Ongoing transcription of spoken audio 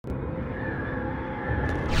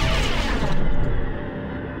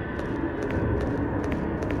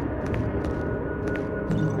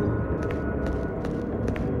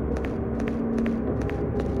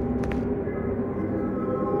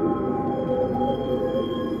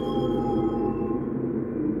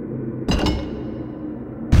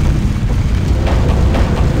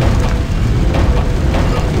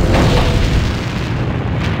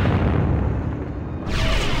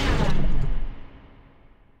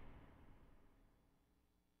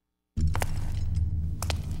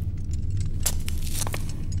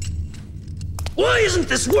Why isn't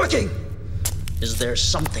this working? Is there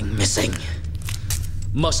something missing?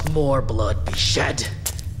 Must more blood be shed?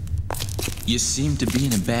 You seem to be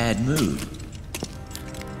in a bad mood.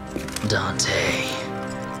 Dante.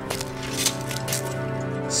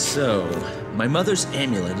 So, my mother's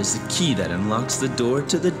amulet is the key that unlocks the door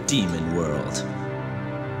to the demon world.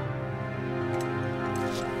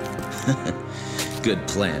 Good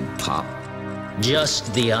plan, Pop.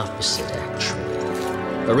 Just the opposite, actually.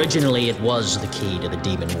 Originally, it was the key to the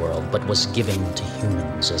demon world, but was given to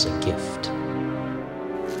humans as a gift.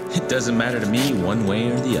 It doesn't matter to me one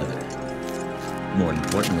way or the other. More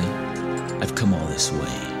importantly, I've come all this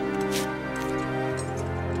way.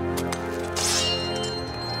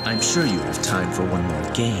 I'm sure you have time for one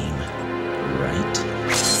more game, right?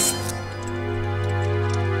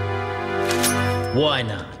 Why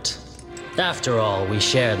not? After all, we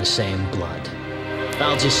share the same blood.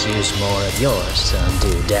 I'll just use more of yours to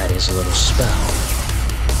undo Daddy's little spell.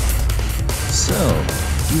 So,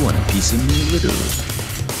 you want a piece of me, literally?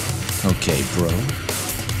 Okay, bro.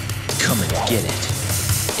 Come and get it,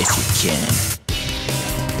 if you can.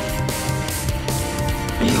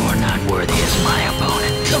 You're not worthy as my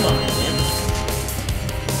opponent. Come on, man.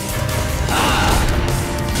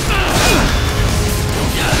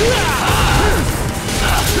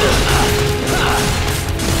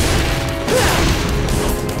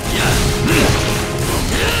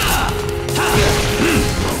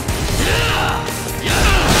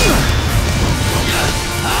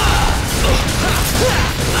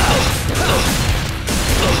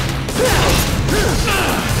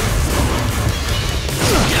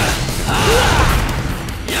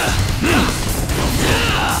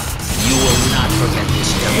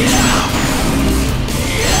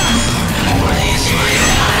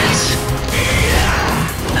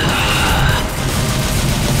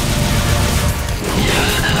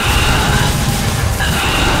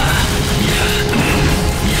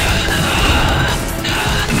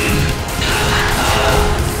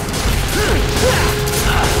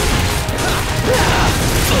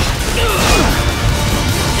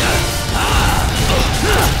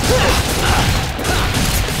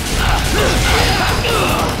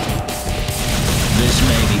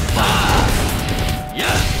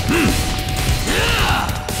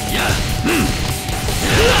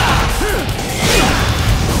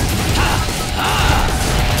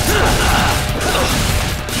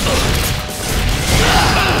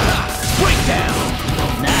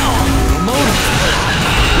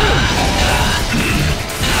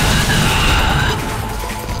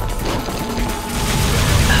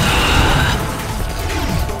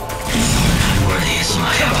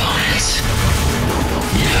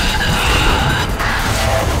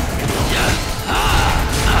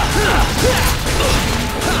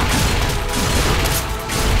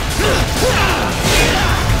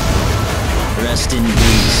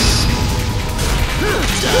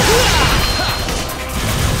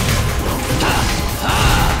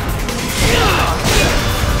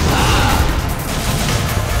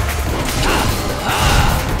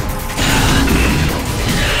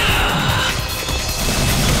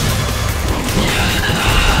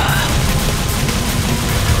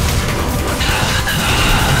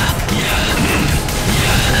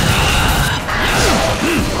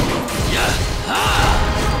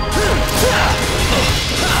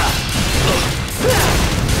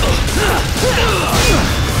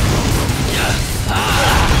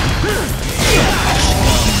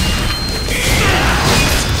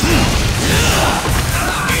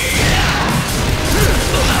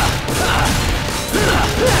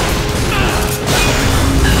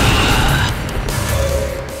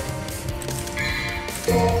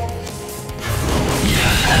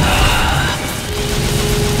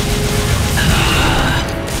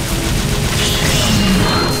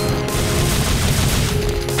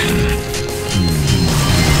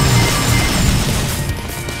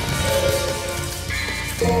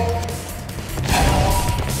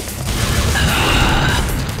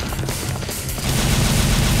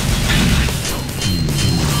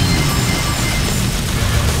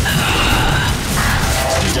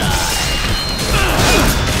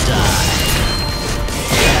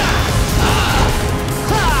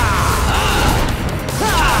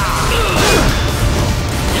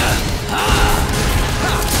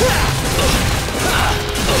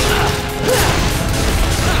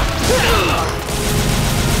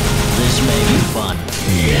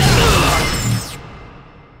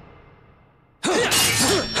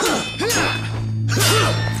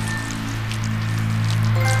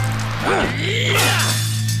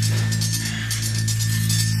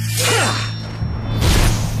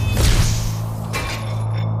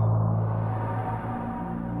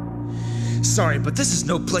 sorry, but this is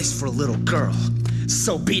no place for a little girl.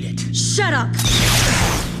 So beat it. Shut up!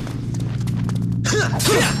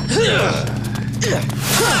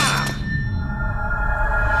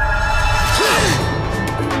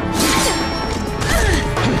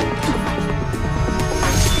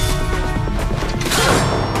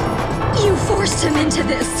 You forced him into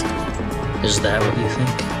this. Is that what you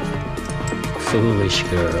think? Foolish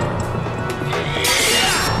girl.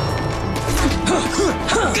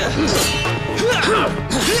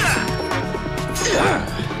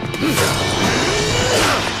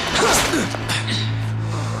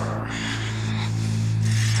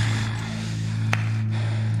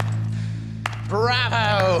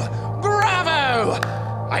 Bravo! Bravo!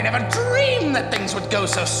 I never dreamed that things would go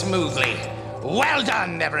so smoothly. Well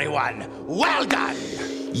done, everyone. Well done.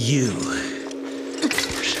 You.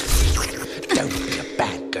 Don't be a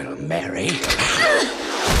bad girl, Mary.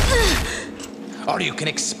 Or you can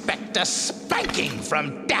expect a spanking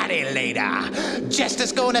from Daddy later.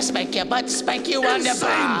 Just gonna spank you, but spank you on the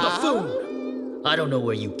Insane buffoon! I don't know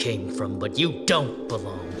where you came from, but you don't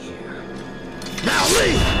belong here. Now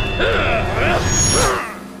leave!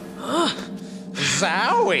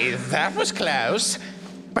 Zowie, that was close.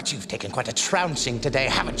 But you've taken quite a trouncing today,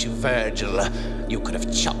 haven't you, Vergil? You could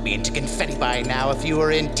have chopped me into confetti by now if you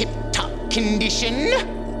were in tip-top condition.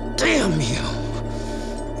 Damn you.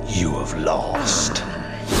 You have lost.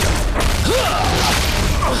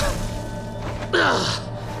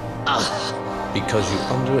 Because you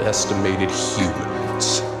underestimated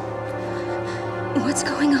humans. What's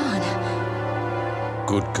going on?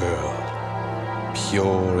 Good girl.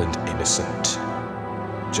 Pure and innocent.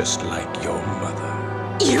 Just like your mother.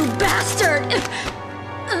 You bastard!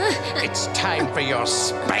 It's time for your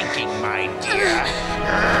spanking, my dear.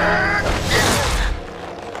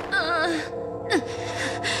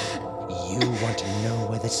 You want to know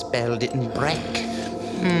where the spell didn't break?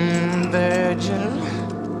 Vergil?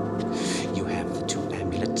 You have the 2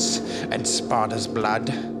 amulets and Sparta's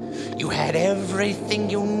blood. You had everything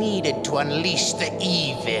you needed to unleash the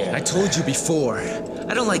evil. I told you before,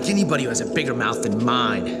 I don't like anybody who has a bigger mouth than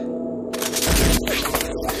mine.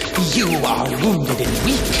 You are wounded and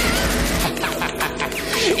weak.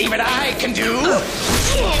 Even I can do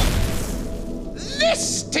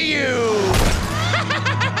this to you.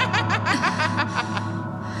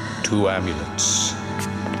 2 amulets.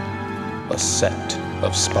 A set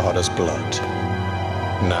of Sparta's blood.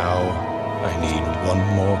 Now, I need one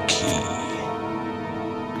more key.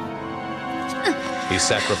 He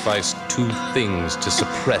sacrificed 2 things to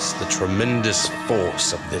suppress the tremendous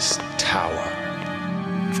force of this tower.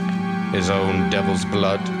 His own devil's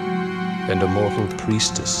blood and a mortal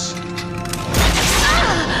priestess.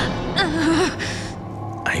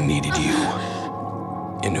 I needed you,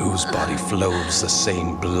 in whose body flows the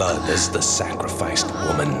same blood as the sacrificed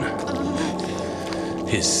woman.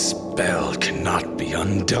 His spell cannot be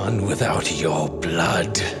undone without your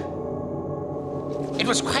blood. It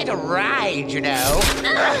was quite a ride, you know.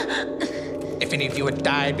 If any of you had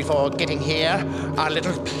died before getting here, our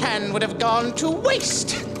little plan would have gone to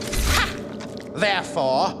waste. Ha!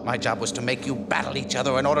 Therefore, my job was to make you battle each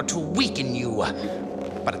other in order to weaken you.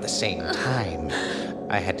 But at the same time,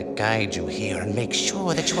 I had to guide you here and make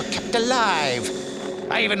sure that you were kept alive.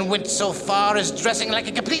 I even went so far as dressing like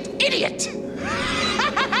a complete idiot.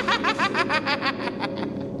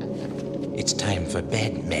 It's time for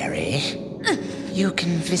bed, Mary. You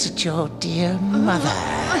can visit your dear mother.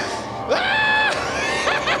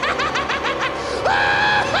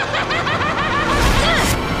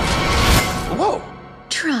 Whoa!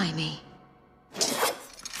 Try me.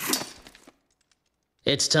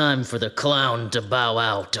 It's time for the clown to bow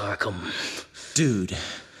out, Arkham. Dude,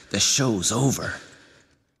 the show's over.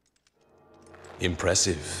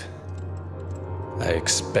 Impressive. I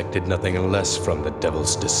expected nothing less from the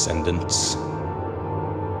Devil's descendants.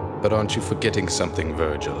 But aren't you forgetting something,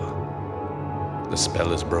 Vergil? The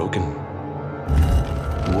spell is broken.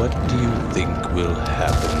 What do you think will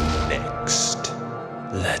happen next?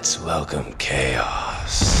 Let's welcome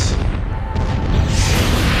chaos.